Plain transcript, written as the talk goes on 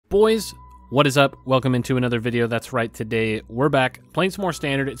Boys, what is up? Welcome into another video. That's right, today we're back playing some more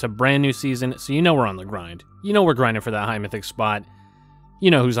Standard. It's a brand new season, so you know we're on the grind. You know we're grinding for that high mythic spot.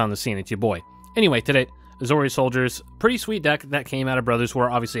 You know who's on the scene, it's your boy. Anyway, today, Azorious Soldiers, pretty sweet deck that came out of Brothers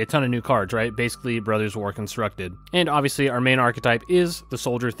War. Obviously a ton of new cards, right? Basically Brothers War constructed. And obviously our main archetype is the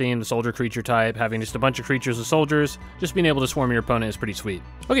soldier theme, the soldier creature type, having just a bunch of creatures as soldiers. Just being able to swarm your opponent is pretty sweet.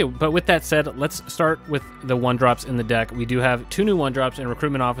 Okay, but with that said, let's start with the 1-drops in the deck. We do have 2 new 1-drops in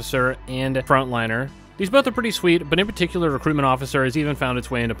Recruitment Officer and Frontliner. These both are pretty sweet, but in particular, Recruitment Officer has even found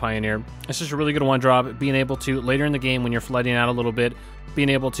its way into Pioneer. It's just a really good 1-drop, being able to, later in the game when you're flooding out a little bit, being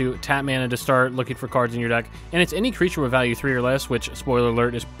able to tap mana to start looking for cards in your deck, and it's any creature with value 3 or less, which, spoiler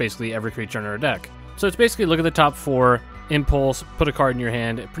alert, is basically every creature in our deck. So it's basically look at the top 4, impulse, put a card in your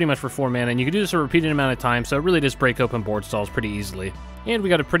hand, pretty much for 4 mana, and you can do this a repeated amount of time, so it really does break open board stalls pretty easily. And we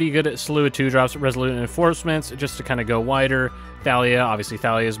got a pretty good slew of 2-drops, Resolute Enforcements, just to kind of go wider. Thalia, obviously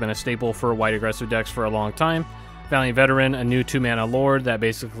Thalia has been a staple for white aggressive decks for a long time. Valiant Veteran, a new 2-mana Lord that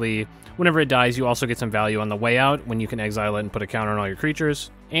basically, whenever it dies, you also get some value on the way out when you can exile it and put a counter on all your creatures.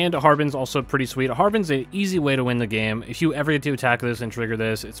 And Harbin's also pretty sweet. Harbin's an easy way to win the game. If you ever get to attack this and trigger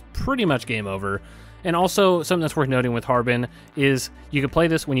this, it's pretty much game over. And also, something that's worth noting with Harbin is you can play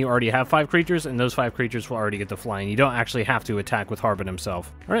this when you already have 5 creatures, and those 5 creatures will already get the flying. You don't actually have to attack with Harbin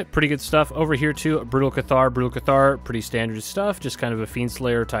himself. Alright, pretty good stuff. Over here too, Brutal Cathar. Brutal Cathar, pretty standard stuff. Just kind of a Fiend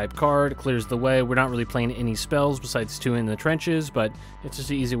Slayer type card. Clears the way. We're not really playing any spells besides 2 in the trenches, but it's just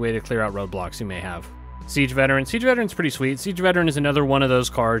an easy way to clear out roadblocks you may have. Siege Veteran. Siege Veteran's pretty sweet. Siege Veteran is another one of those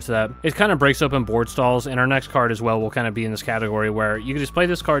cards that it kind of breaks open board stalls, and our next card as well will kind of be in this category where you can just play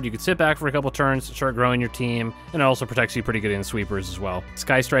this card, you can sit back for a couple turns, start growing your team, and it also protects you pretty good in sweepers as well.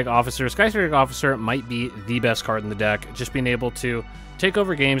 Skystrike Officer. Skystrike Officer might be the best card in the deck, just being able to take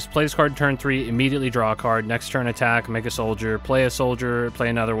over games, play this card turn 3, immediately draw a card, next turn attack, make a soldier, play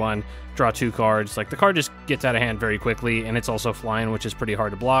another one, draw 2 cards. Like, the card just gets out of hand very quickly, and it's also flying, which is pretty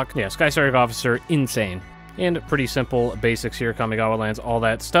hard to block. Yeah, Skystrike Officer, insane. And pretty simple basics here, Kamigawa lands, all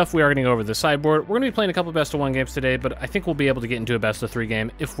that stuff. We are going to go over the sideboard. We're going to be playing a couple best of 1 games today, but I think we'll be able to get into a best of 3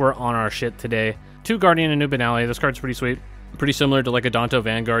 game if we're on our shit today. 2 Guardian and New Benalia. This card's pretty sweet. Pretty similar to like a Danto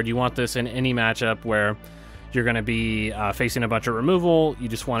Vanguard. You want this in any matchup where you're going to be facing a bunch of removal. You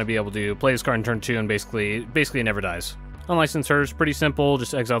just want to be able to play this card in turn 2 and basically it never dies. Unlicensed Hers, pretty simple.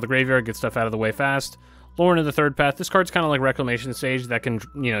 Just exile the graveyard, get stuff out of the way fast. Lore into the 3rd path. This card's kind of like Reclamation Sage that can,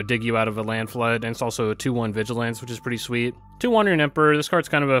 you know, dig you out of a land flood, and it's also a 2-1 Vigilance, which is pretty sweet. 2 Wandering Emperor. This card's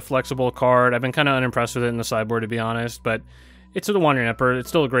kind of a flexible card. I've been kind of unimpressed with it in the sideboard, to be honest, but it's a Wandering Emperor. It's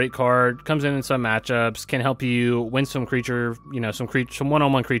still a great card. Comes in some matchups. Can help you win some creature, you know, some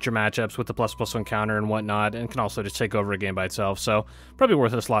one-on-one creature matchups with the ++1 counter and whatnot, and can also just take over a game by itself. So probably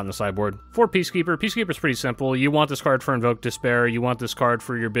worth a slot in the sideboard. For Peacekeeper. Peacekeeper's pretty simple. You want this card for Invoke Despair. You want this card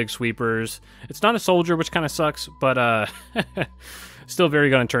for your big sweepers. It's not a soldier, which kind of sucks, but still very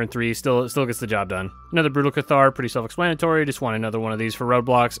good on turn 3. Still gets the job done. Another Brutal Cathar. Pretty self-explanatory. Just want another one of these for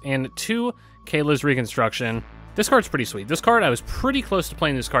roadblocks. And 2 Kayla's Reconstruction. This card's pretty sweet. This card, I was pretty close to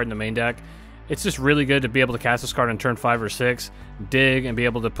playing this card in the main deck. It's just really good to be able to cast this card on turn 5 or 6, dig, and be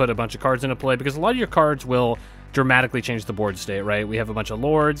able to put a bunch of cards into play, because a lot of your cards will dramatically change the board state, right? We have a bunch of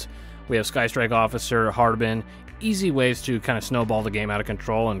Lords, we have Skystrike Officer, Harbin, easy ways to kind of snowball the game out of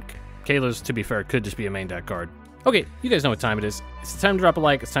control, and Kayla's, to be fair, could just be a main deck card. Okay, you guys know what time it is. It's time to drop a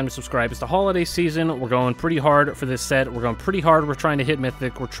like, it's time to subscribe. It's the holiday season. We're going pretty hard for this set. We're going pretty hard. We're trying to hit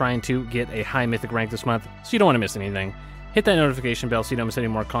Mythic. We're trying to get a high Mythic rank this month, so you don't want to miss anything. Hit that notification bell so you don't miss any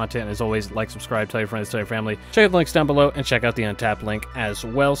more content. And as always, like, subscribe, tell your friends, tell your family. Check out the links down below, and check out the Untapped link as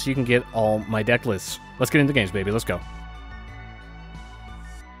well so you can get all my deck lists. Let's get into the games, baby. Let's go.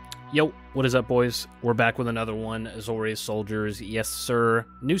 Yo, what is up, boys? We're back with another one, Azorious Soldiers. Yes, sir.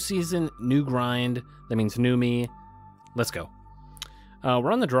 New season, new grind. That means new me. Let's go.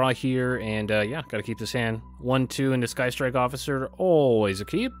 We're on the draw here, and yeah, gotta keep this hand. 1-2 into Skystrike Officer, always a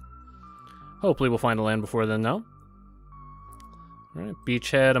keep. Hopefully we'll find a land before then, though. Alright,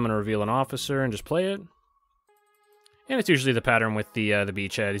 Beachhead, I'm gonna reveal an officer and just play it. And it's usually the pattern with the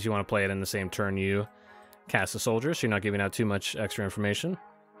Beachhead, is you want to play it in the same turn you cast a soldier, so you're not giving out too much extra information.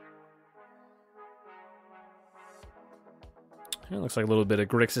 It looks like a little bit of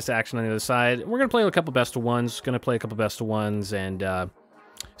Grixis action on the other side. We're going to play a couple best of 1s. Going to play a couple best of 1s and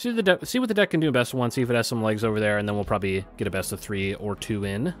see what the deck can do in best of 1, see if it has some legs over there, and then we'll probably get a best of 3 or 2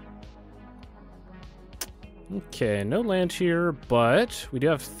 in. Okay, no land here, but we do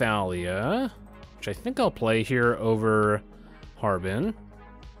have Thalia, which I think I'll play here over Harbin.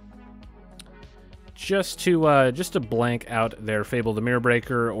 Just to blank out their Fable the Mirror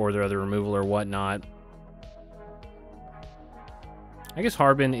Breaker or their other removal or whatnot. I guess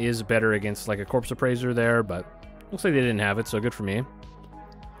Harbin is better against like a Corpse Appraiser there, but looks like they didn't have it, so good for me.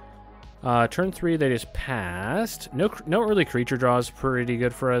 Turn 3, they just passed. No early creature draws, pretty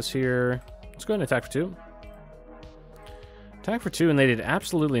good for us here. Let's go ahead and attack for 2. Attack for 2, and they did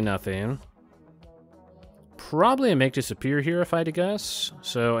absolutely nothing. Probably a Make Disappear here, if I had to guess.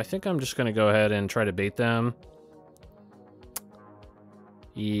 So I think I'm just going to go ahead and try to bait them.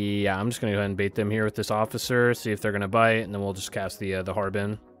 Yeah, I'm just going to go ahead and bait them here with this Officer, see if they're going to bite, and then we'll just cast the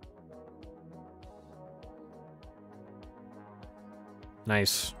Harbin.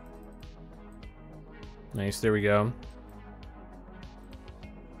 Nice. Nice, there we go.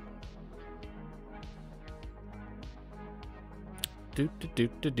 But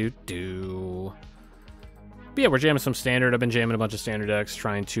yeah, we're jamming some standard. I've been jamming a bunch of standard decks,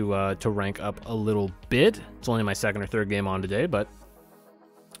 trying to rank up a little bit. It's only my second or third game on today, but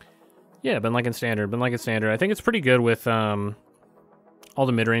yeah, been liking standard. I think it's pretty good with all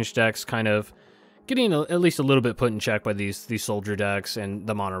the mid-range decks kind of getting at least a little bit put in check by these soldier decks and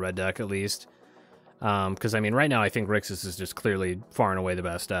the mono red deck at least. Because I mean, right now I think Grixis is just clearly far and away the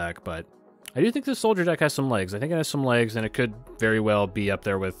best deck, but I do think this soldier deck has some legs. I think it has some legs, and it could very well be up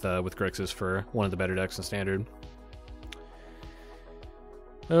there with Grixis for one of the better decks in standard.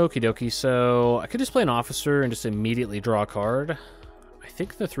 Okie dokie, so I could just play an Officer and just immediately draw a card. I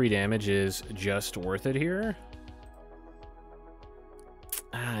think the 3 damage is just worth it here.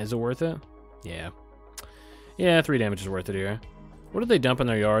 Is it worth it? Yeah. Yeah, 3 damage is worth it here. What did they dump in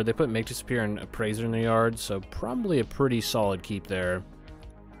their yard? They put Make Disappear and Appraiser in their yard, so probably a pretty solid keep there.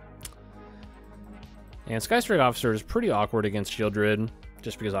 And Skystrike Officer is pretty awkward against Shieldred,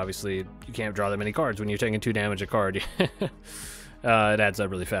 just because obviously you can't draw that many cards when you're taking 2 damage a card. It adds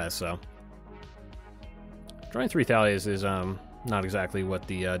up really fast, so. Drawing 3 Thalias is not exactly what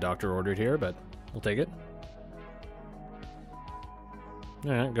the doctor ordered here, but we'll take it.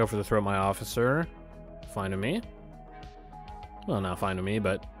 Alright, go for the Throat My Officer. Fine to me. Well, not fine to me,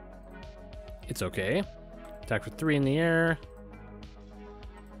 but it's okay. Attack for 3 in the air.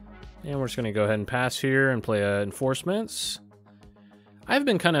 And we're just going to go ahead and pass here and play Enforcements. I've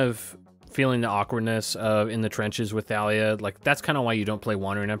been kind of feeling the awkwardness of In the Trenches with Thalia. Like, that's kind of why you don't play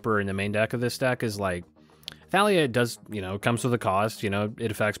Wandering Emperor in the main deck of this deck, is like, Thalia does, you know, comes with a cost, you know,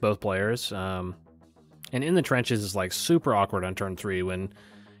 it affects both players. And In the Trenches is like super awkward on turn 3 when,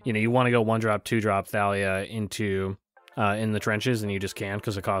 you know, you want to go 1-drop, 2-drop Thalia into In the Trenches, and you just can't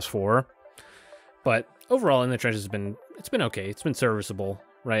because it costs 4. But overall, In the Trenches has been, it's been okay. It's been serviceable.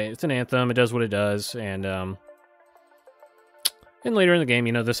 Right, it's an Anthem, it does what it does, and later in the game,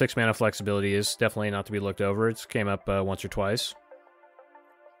 you know, the 6-mana flexibility is definitely not to be looked over. It's came up once or twice.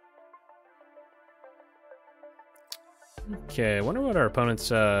 Okay, I wonder what our opponent's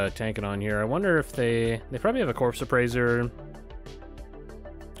tanking on here. I wonder if they probably have a Corpse Appraiser.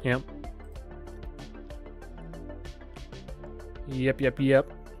 Yep. Yep. I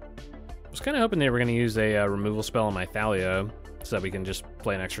was kind of hoping they were going to use a removal spell on my Thalia, so that we can just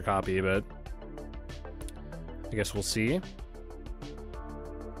play an extra copy, but I guess we'll see.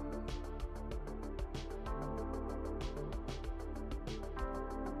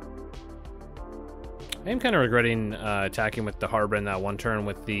 I am kind of regretting attacking with the Harbin that one turn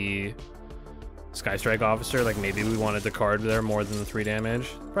with the Skystrike Officer. Like, maybe we wanted the card there more than the 3 damage.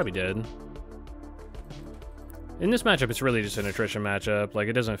 Probably did. In this matchup, it's really just an attrition matchup. Like,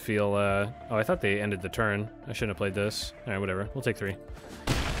 it doesn't feel, oh, I thought they ended the turn. I shouldn't have played this. Alright, whatever. We'll take 3.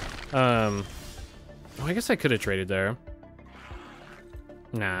 Oh, I guess I could have traded there.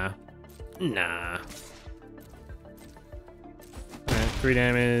 Nah. Alright, 3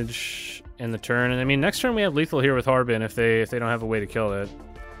 damage in the turn. And I mean, next turn we have lethal here with Harbin if they don't have a way to kill it.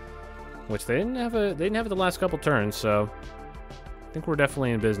 Which they didn't have it the last couple turns, so I think we're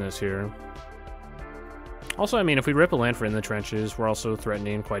definitely in business here. Also, I mean, if we rip a land for In the Trenches, we're also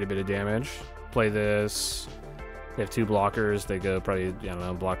threatening quite a bit of damage. Play this. They have 2 blockers. They go probably, I don't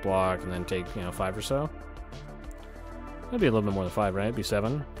know, block, and then take, you know, 5 or so. That'd be a little bit more than 5, right? It'd be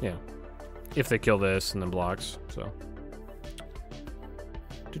 7. Yeah. If they kill this and then blocks, so.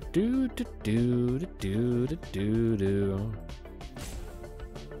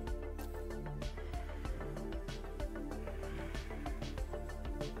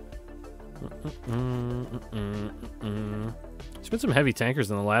 It's been some heavy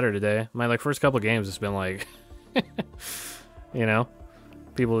tankers in the ladder today. My first couple games, it's been like, you know,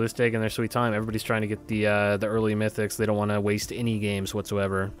 people just taking their sweet time. Everybody's trying to get the early mythics. They don't want to waste any games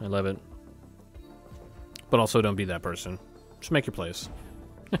whatsoever. I love it. But also, don't be that person. Just make your plays.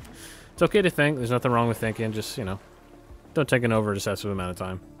 It's okay to think. There's nothing wrong with thinking. Just, you know, don't take an over excessive amount of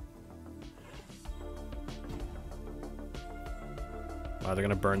time. Wow, they're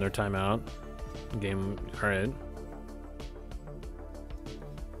gonna burn their time out. Game, alright.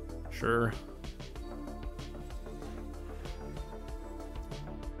 Sure.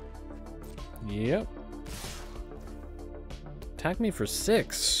 Yep. Attack me for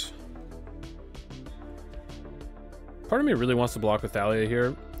 6. Part of me really wants to block with Thalia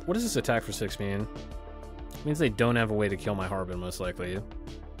here. What does this attack for 6 mean? It means they don't have a way to kill my Harbin, most likely.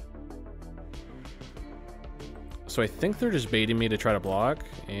 So I think they're just baiting me to try to block,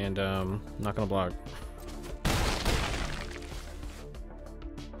 and not gonna block.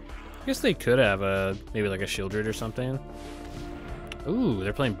 I guess they could have a maybe like a shield rid or something. Ooh,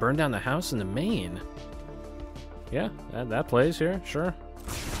 they're playing burn down the house in the main. Yeah, that plays here, sure.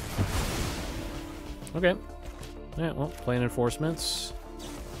 Okay. Yeah, well, playing enforcements.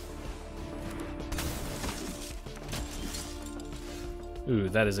 Ooh,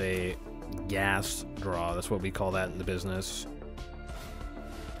 that is a gas draw. That's what we call that in the business.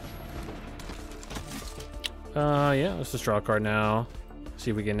 Yeah, let's just draw a card now.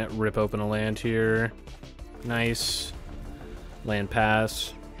 See if we can rip open a land here. Nice. Land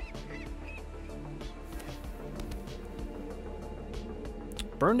pass.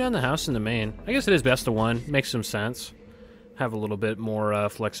 Burn down the house in the main. I guess it is best of 1. Makes some sense. Have a little bit more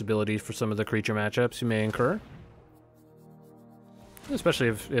flexibility for some of the creature matchups you may incur. Especially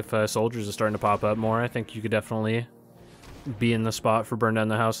if soldiers are starting to pop up more, I think you could definitely be in the spot for burn down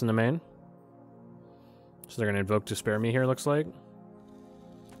the house in the main. So they're going to invoke Despair me here, looks like.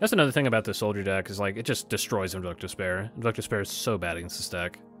 That's another thing about the soldier deck, is like it just destroys Invoke Despair. Invoke Despair is so bad against this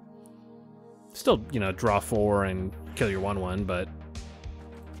deck. Still, you know, draw 4 and kill your 1/1, but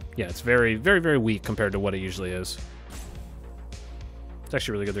yeah, it's very, very, very weak compared to what it usually is. It's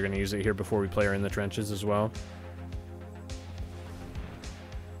actually really good they're going to use it here before we play her in the trenches as well.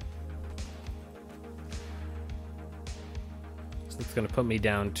 So it's going to put me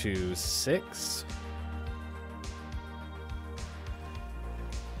down to 6.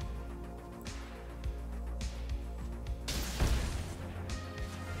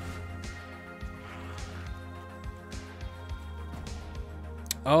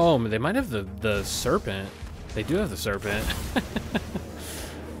 Oh, they might have the serpent. They do have the serpent.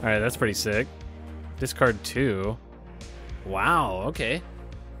 Alright, that's pretty sick. Discard 2. Wow, okay.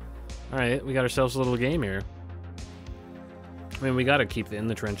 Alright, we got ourselves a little game here. I mean, we gotta keep it in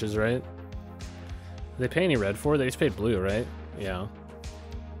the trenches, right? Do they pay any red for it? They just paid blue, right? Yeah.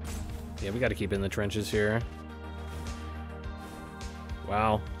 Yeah, we gotta keep it in the trenches here.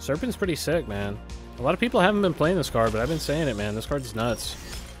 Wow, Serpent's pretty sick, man. A lot of people haven't been playing this card, but I've been saying it, man. This card's nuts.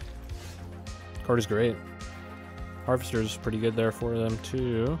 Card is great. Harvester's pretty good there for them,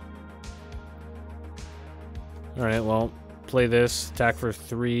 too. Alright, well, play this. Attack for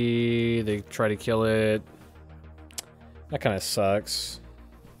 3. They try to kill it. That kind of sucks.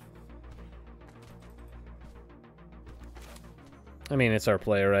 I mean, it's our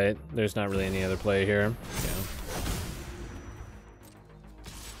play, right? There's not really any other play here. Yeah.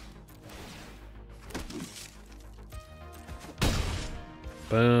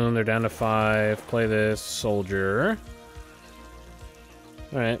 Boom, they're down to 5. Play this soldier.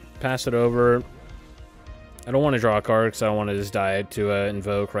 Alright, pass it over. I don't want to draw a card because I don't want to just die to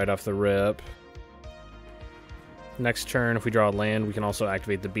invoke right off the rip. Next turn, if we draw a land, we can also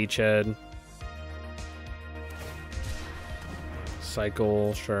activate the beachhead.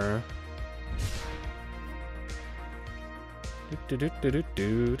 Cycle, sure.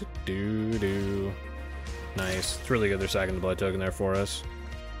 Nice. It's really good they're sacking the blood token there for us.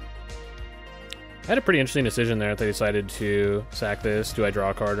 I had a pretty interesting decision there if they decided to sack this. Do I draw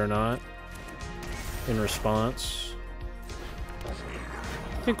a card or not? In response.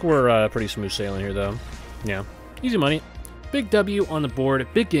 I think we're pretty smooth sailing here, though. Yeah. Easy money. Big W on the board.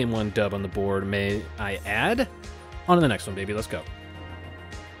 Big game 1 dub on the board, may I add. On to the next one, baby. Let's go.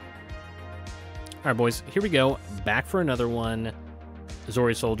 Alright, boys. Here we go. Back for another one.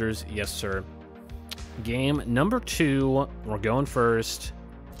 Azorious Soldiers. Yes, sir. Game number 2. We're going first.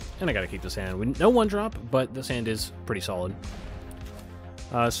 And I gotta keep this hand. No 1-drop, but this hand is pretty solid.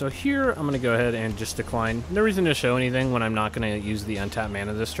 So here, I'm gonna go ahead and just decline. No reason to show anything when I'm not gonna use the untapped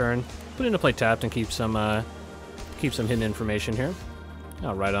mana this turn. Put into play tapped and keep some hidden information here.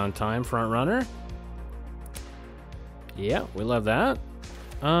 Oh, right on time, front runner. Yeah, we love that.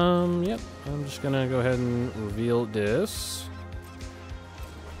 Yep. I'm just gonna go ahead and reveal this.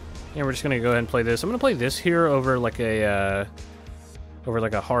 And we're just gonna go ahead and play this. I'm gonna play this here over like a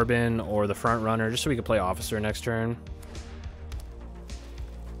Harbin or the front runner, just so we can play Officer next turn.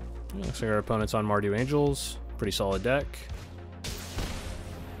 Yeah, looks like our opponent's on Mardu Angels. Pretty solid deck.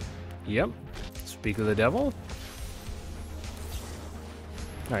 Yep. Speak of the Devil.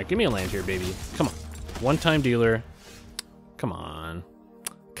 Alright, give me a land here, baby. Come on. One-time dealer. Come on.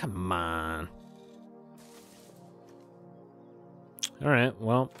 Come on. Alright,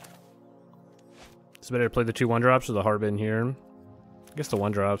 well. It's better to play the 2 1-drops or the Harbin here. I guess the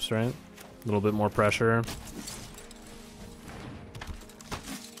 1-drops, right? A little bit more pressure.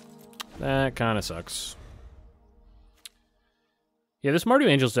 That kind of sucks. Yeah, this Mardu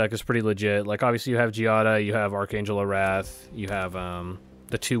Angels deck is pretty legit. Like, obviously you have Giada, you have Archangel of Wrath, you have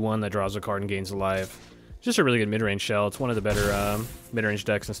the 2-1 that draws a card and gains a life. Just a really good mid-range shell. It's one of the better mid-range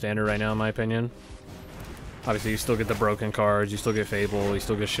decks in Standard right now, in my opinion. Obviously, you still get the broken cards, you still get Fable, you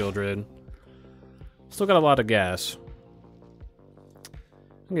still get Shieldred. Still got a lot of gas.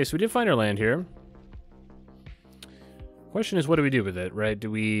 Okay, so we did find our land here. Question is, what do we do with it, right?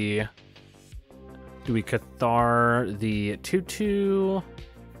 Do we Cathar the 2/2,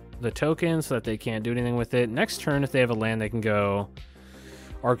 the token, so that they can't do anything with it? Next turn, if they have a land, they can go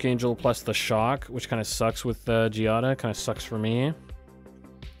Archangel plus the Shock, which kind of sucks with Giada. Kind of sucks for me. I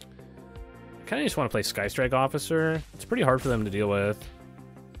kind of just want to play Skystrike Officer. It's pretty hard for them to deal with.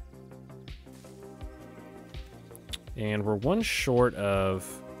 And we're one short of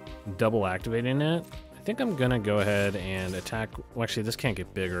double activating it. I think I'm going to go ahead and attack. Well, actually, this can't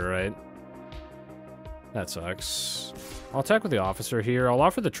get bigger, right? That sucks. I'll attack with the Officer here. I'll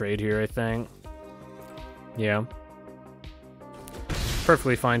offer the trade here, I think. Yeah.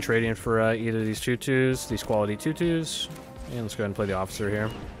 Perfectly fine trading for either of these 2/2s, these quality 2/2s. And let's go ahead and play the Officer here.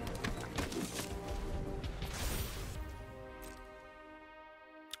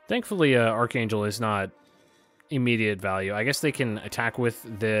 Thankfully, Archangel is not immediate value. I guess they can attack with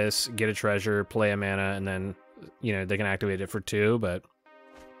this, get a treasure, play a mana, and then, you know, they can activate it for 2, but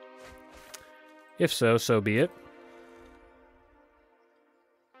if so, so be it.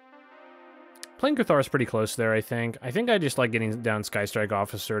 Playing Cathar is pretty close there, I think. I think I just like getting down Skystrike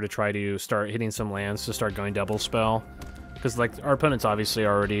Officer to try to start hitting some lands to start going double spell. Because, like, our opponent's obviously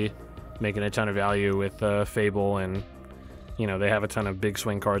already making a ton of value with Fable, and, you know, they have a ton of big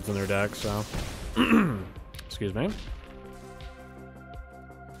swing cards in their deck, so... Excuse me.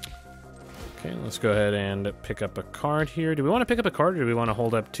 Okay, let's go ahead and pick up a card here. Do we want to pick up a card, or do we want to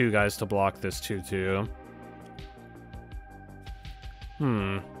hold up 2 guys to block this 2/2?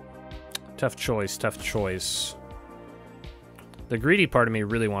 Tough choice, tough choice. The greedy part of me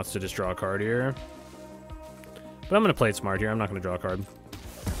really wants to just draw a card here. But I'm going to play it smart here. I'm not going to draw a card.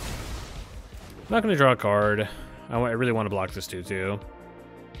 I'm not going to draw a card. I really want to block this 2/2.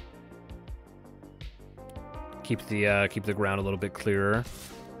 Keep the ground a little bit clearer.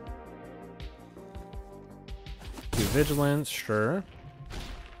 2 vigilance, sure.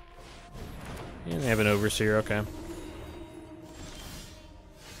 And they have an Overseer, okay.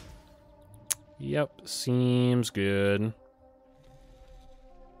 Yep, seems good.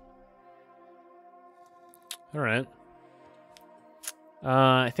 Alright.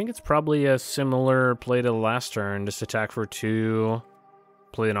 I think it's probably a similar play to the last turn. Just attack for 2,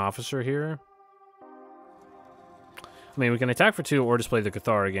 play an Officer here. I mean, we can attack for 2 or just play the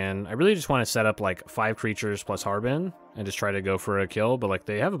Cathar again. I really just want to set up, like, 5 creatures plus Harbin and just try to go for a kill, but, like,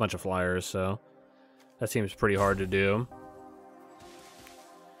 they have a bunch of flyers, so that seems pretty hard to do.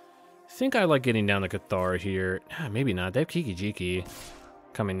 I think I like getting down the Cathar here. Maybe not. They have Kiki-Jiki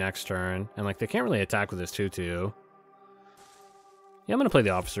coming next turn, and, like, they can't really attack with this 2/2. Yeah, I'm going to play the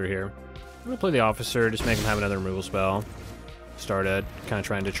Officer here. I'm going to play the Officer, just make him have another removal spell. Start it, kind of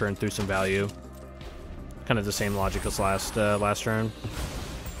trying to churn through some value. Kind of the same logic as last turn.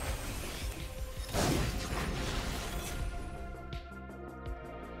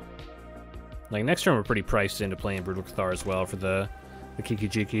 Like, next turn we're pretty priced into playing Brutal Cathar as well for the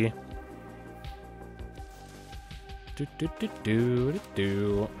Kiki-Jiki.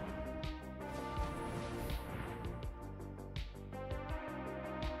 Do.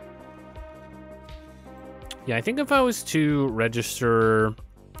 Yeah, I think if I was to register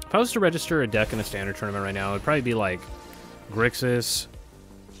a deck in a Standard tournament right now, it would probably be like Grixis.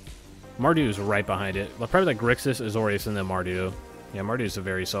 Mardu is right behind it. Probably like Grixis, Azorious, and then Mardu. Yeah, Mardu is a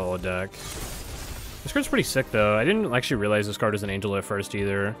very solid deck. This card's pretty sick, though. I didn't actually realize this card was an Angel at first,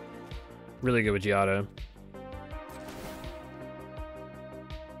 either. Really good with Giada.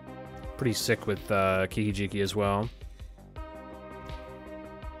 Pretty sick with Kiki-Jiki as well.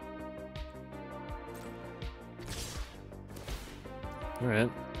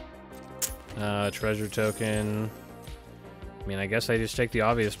 Alright. Treasure token. I mean, I guess I just take the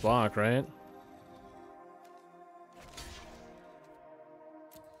obvious block, right?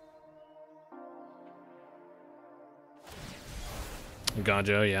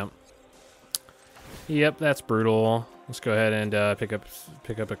 Gonjo, yeah. Yep, that's brutal. Let's go ahead and pick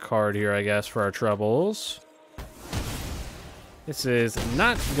up a card here, I guess, for our troubles. This is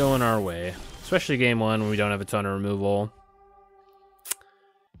not going our way, especially game one when we don't have a ton of removal.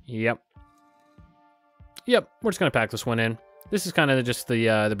 Yep. Yep, we're just gonna pack this one in. This is kind of just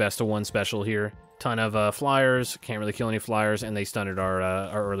the best of one special here. Ton of flyers, can't really kill any flyers, and they stunted our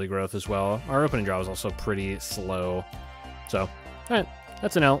early growth as well. Our opening draw was also pretty slow. So, all right,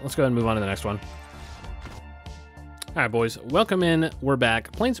 that's an L. Let's go ahead and move on to the next one. All right, boys, welcome in. We're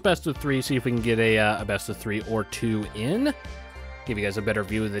back. Playing some best of 3, see if we can get a best of 3 or 2 in. Give you guys a better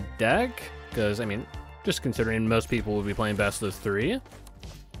view of the deck, because, I mean, just considering most people will be playing best of 3. At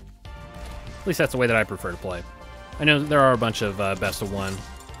least that's the way that I prefer to play. I know there are a bunch of best of 1.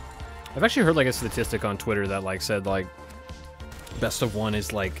 I've actually heard, like, a statistic on Twitter that, like, said, like, best of 1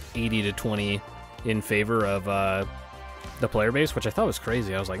 is, like, 80 to 20 in favor of the player base, which I thought was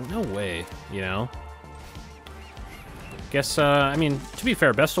crazy. I was like, no way, you know? Guess, I mean, to be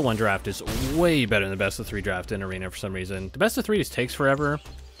fair, best of 1 draft is way better than the best of 3 draft in Arena for some reason. The best of 3 just takes forever.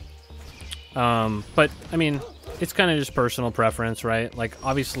 But, I mean, it's kind of just personal preference, right? Like,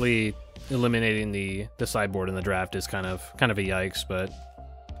 obviously, eliminating the sideboard in the draft is kind of a yikes, but...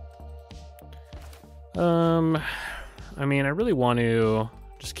 I mean, I really want to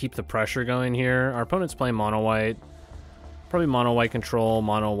just keep the pressure going here. Our opponent's playing mono-white. Probably mono-white control,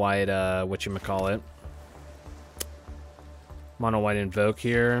 mono-white, whatchamacallit. Mono-white invoke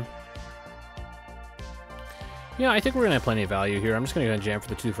here. Yeah, I think we're going to have plenty of value here. I'm just going to go and jam for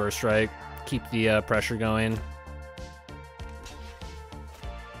the 2 first strike. Keep the pressure going.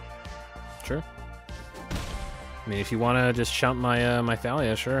 Sure. I mean, if you want to just chump my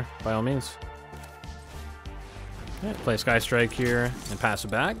Thalia, sure, by all means. Right, play Sky Strike here and pass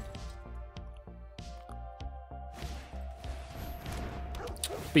it back.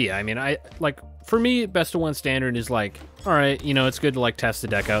 But yeah, I mean, for me, best of 1 standard is like, all right, you know, it's good to like test the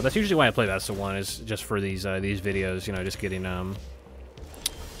deck out. That's usually why I play best of 1, is just for these videos, you know, just getting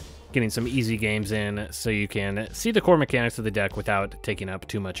some easy games in so you can see the core mechanics of the deck without taking up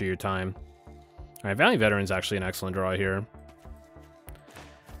too much of your time. All right, Valiant Veteran's actually an excellent draw here.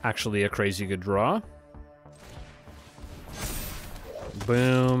 Actually a crazy good draw.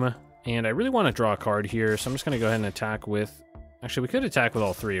 Boom. And I really want to draw a card here, so I'm just going to go ahead and attack with... Actually, we could attack with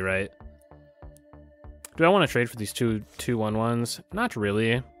all 3, right? Do I want to trade for these 2 1/1s? Not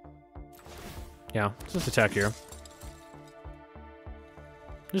really. Yeah, let's just attack here.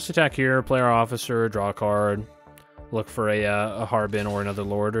 Just attack here, play our officer, draw a card, look for a Harbin or another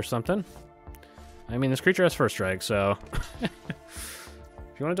Lord or something. I mean, this creature has first strike, so... if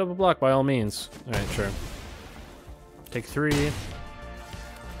you want to double block, by all means. Alright, sure. Take 3.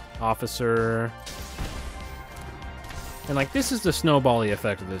 Officer. And, like, this is the snowbally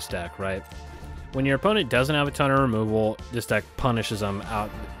effect of this deck, right? When your opponent doesn't have a ton of removal, this deck punishes them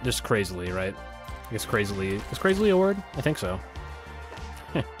out just crazily, right? I guess crazily... Is crazily a word? I think so.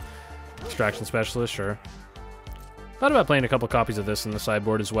 Distraction Specialist, sure. Thought about playing a couple copies of this in the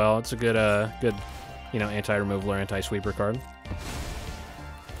sideboard as well. It's a good, you know, anti-removal or anti-sweeper card.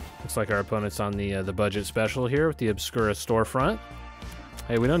 Looks like our opponent's on the budget special here with the Obscura Storefront.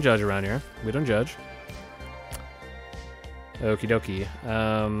 Hey, we don't judge around here. We don't judge. Okie dokie.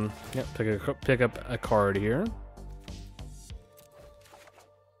 Yep, pick up a card here.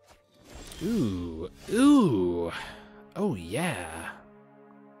 Ooh. Ooh. Oh, yeah.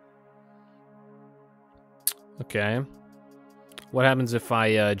 Okay. What happens if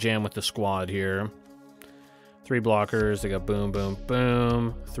I jam with the squad here? 3 blockers. They got boom, boom,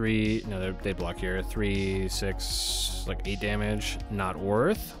 boom. 3. No, they block here. 3, 6, like 8 damage. Not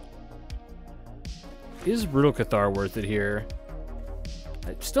worth. Is Brutal Cathar worth it here?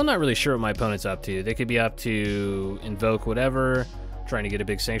 I'm still not really sure what my opponent's up to. They could be up to invoke whatever, trying to get a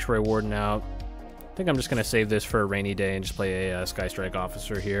big Sanctuary Warden out. I think I'm just going to save this for a rainy day and just play a Sky Strike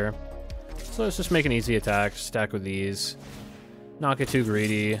Officer here. So let's just make an easy attack, stack with these. Not get too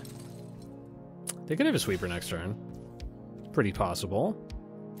greedy. They could have a sweeper next turn. Pretty possible.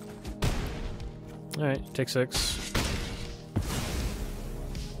 Alright, take 6.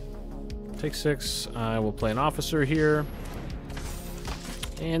 Take 6. I will play an officer here.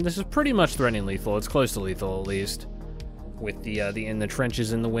 And this is pretty much threatening lethal. It's close to lethal, at least. With the in the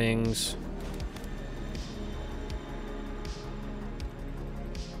trenches in the wings.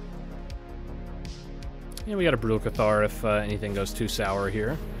 And we got a Brutal Cathar if anything goes too sour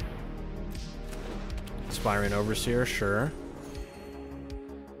here. Inspiring Overseer, sure.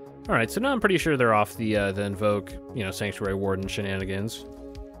 Alright, so now I'm pretty sure they're off the Invoke, you know, Sanctuary Warden shenanigans.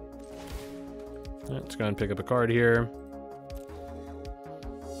 Let's go and pick up a card here.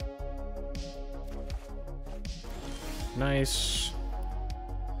 Nice.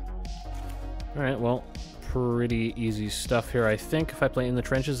 Alright, well, pretty easy stuff here, I think. If I play in the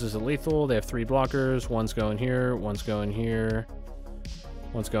trenches, is it lethal? They have 3 blockers. One's going here, one's going here.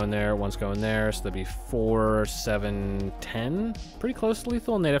 One's going there, one's going there. So that'd be 4, 7, 10. Pretty close to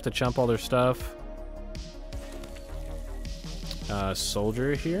lethal, and they'd have to chump all their stuff.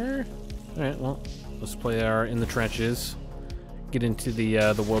 Soldier here. Alright, well, let's play our in the trenches. Get into the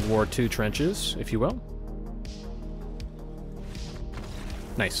World War II trenches, if you will.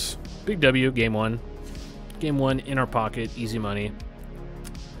 Nice. Big W, game 1. Game 1 in our pocket, easy money.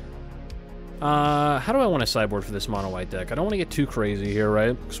 How do I want to sideboard for this mono white deck? I don't want to get too crazy here,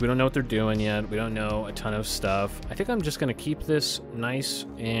 right? Because we don't know what they're doing yet. We don't know a ton of stuff. I think I'm just going to keep this nice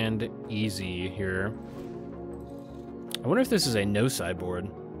and easy here. I wonder if this is a no sideboard.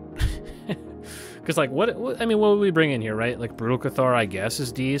 Because, like, what I mean, what would we bring in here, right? Like, Brutal Cathar, I guess,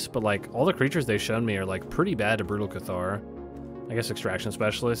 is decent, but, like, all the creatures they've shown me are, like, pretty bad to Brutal Cathar. I guess Extraction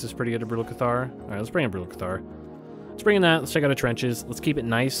Specialist is pretty good to Brutal Cathar. Alright, let's bring in Brutal Cathar. Let's bring in that. Let's check out the trenches. Let's keep it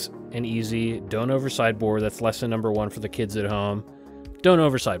nice and easy. Don't over sideboard. That's lesson number 1 for the kids at home. Don't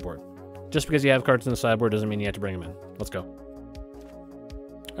over sideboard. Just because you have cards in the sideboard doesn't mean you have to bring them in. Let's go.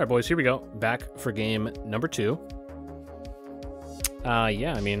 Alright, boys, here we go. Back for game number 2.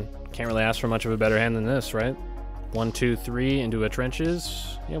 Yeah, I mean, can't really ask for much of a better hand than this, right? 1, 2, 3 into a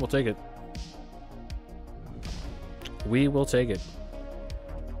trenches. Yeah, we'll take it. We will take it.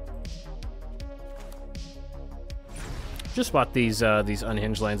 Just bought these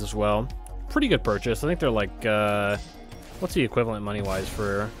unhinged lands as well. Pretty good purchase. I think they're like, what's the equivalent money-wise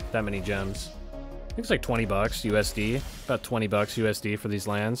for that many gems? I think it's like 20 bucks USD. About 20 bucks USD for these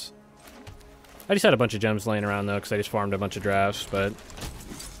lands. I just had a bunch of gems laying around though, because I just farmed a bunch of drafts, but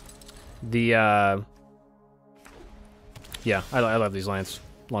the, yeah, I love these lands.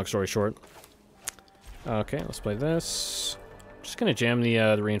 Long story short. Okay, let's play this. Just gonna jam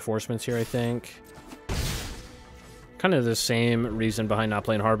the reinforcements here, I think. Kind of the same reason behind not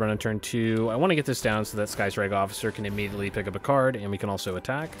playing Harbor on turn 2. I want to get this down so that Skystrike Officer can immediately pick up a card, and we can also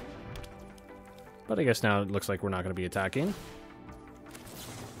attack. But I guess now it looks like we're not going to be attacking.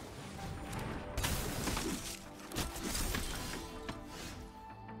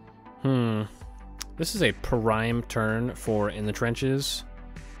 This is a prime turn for In the Trenches,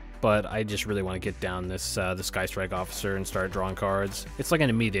 but I just really want to get down this the Skystrike Officer and start drawing cards. It's like an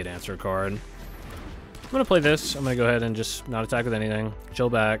immediate answer card. I'm going to play this. I'm going to go ahead and just not attack with anything.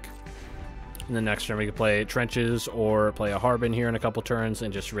 Chill back. And then next turn we could play Trenches or play a Harbin here in a couple turns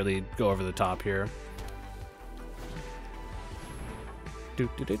and just really go over the top here.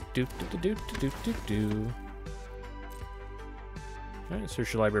 Alright,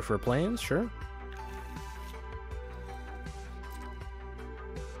 search your library for planes, sure.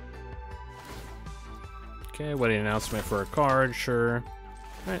 Okay, wedding announcement for a card, sure.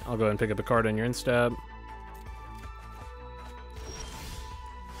 Alright, I'll go ahead and pick up a card on your end step.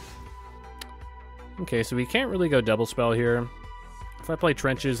 Okay, so we can't really go double spell here. If I play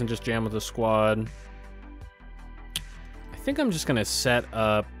Trenches and just jam with the squad, I think I'm just going to set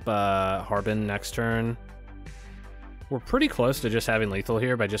up Harbin next turn. We're pretty close to just having lethal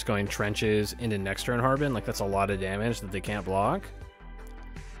here by just going Trenches into next turn Harbin. Like, that's a lot of damage that they can't block.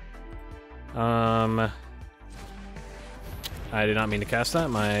 I did not mean to cast that.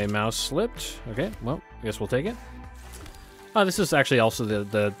 My mouse slipped. Okay, well, I guess we'll take it. This is actually also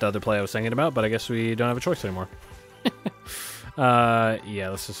the other play I was thinking about, but I guess we don't have a choice anymore. Yeah,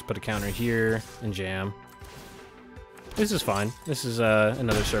 let's just put a counter here and jam. This is fine. This is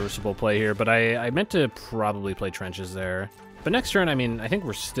another serviceable play here, but I meant to probably play Trenches there. But next turn, I mean, I think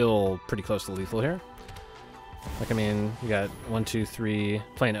we're still pretty close to lethal here. Like, I mean, you got 1, 2, 3,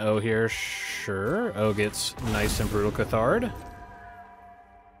 playing O here, sure. O gets nice and Brutal Cathard.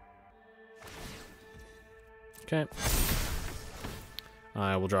 Okay.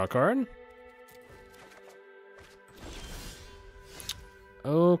 I will draw a card.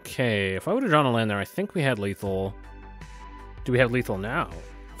 Okay, if I would have drawn a land there, I think we had lethal. Do we have lethal now?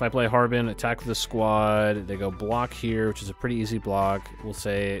 If I play Harbin, attack with the squad, they go block here, which is a pretty easy block. We'll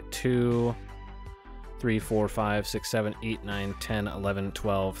say 2, 3, 4, 5, 6, 7, 8, 9, 10, 11,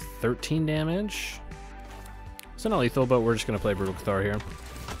 12, 13 damage. So not lethal, but we're just going to play Brutal Cathar here.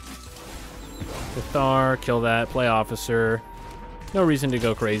 Cathar, kill that, play Officer. No reason to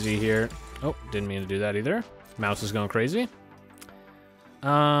go crazy here. Oh, didn't mean to do that either. Mouse is going crazy.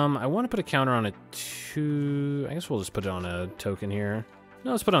 I want to put a counter on a 2. I guess we'll just put it on a token here.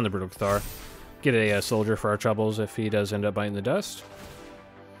 No, let's put it on the Brutal Cathar. Get a soldier for our troubles if he does end up biting the dust.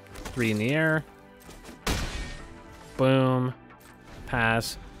 3 in the air. Boom.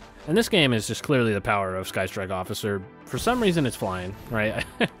 Pass. And this game is just clearly the power of Sky Strike Officer. For some reason, it's flying, right?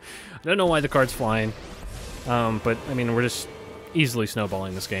 I don't know why the card's flying, but, I mean, we're just easily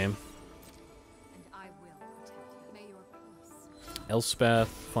snowballing this game. Elspeth,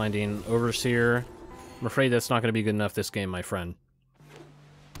 finding Overseer. I'm afraid that's not going to be good enough this game, my friend.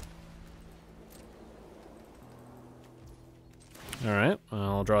 Alright,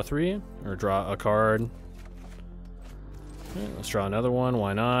 I'll draw 3, or draw a card. Right, let's draw another one,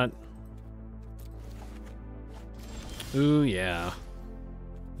 why not? Ooh, yeah.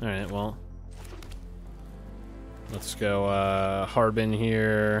 Alright, well. Let's go, Harbin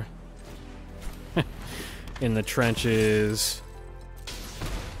here. In the trenches.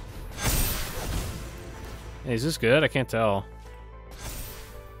 Hey, is this good? I can't tell.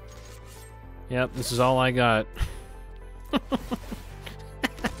 Yep, this is all I got.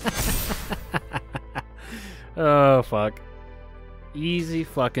 Oh, fuck. Easy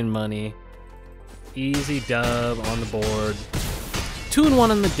fucking money. Easy dub on the board. 2-1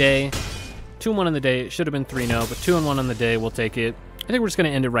 on the day. 2-1 on the day. It should have been 3-0, but 2-1 on the day. We'll take it. I think we're just going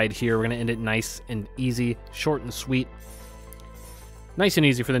to end it right here. We're going to end it nice and easy, short and sweet. Nice and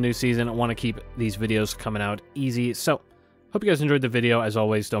easy for the new season. I want to keep these videos coming out easy. So, hope you guys enjoyed the video. As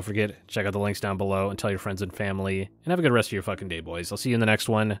always, don't forget, check out the links down below and tell your friends and family. And have a good rest of your fucking day, boys. I'll see you in the next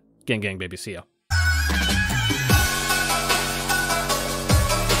one. Gang, gang, baby. See ya.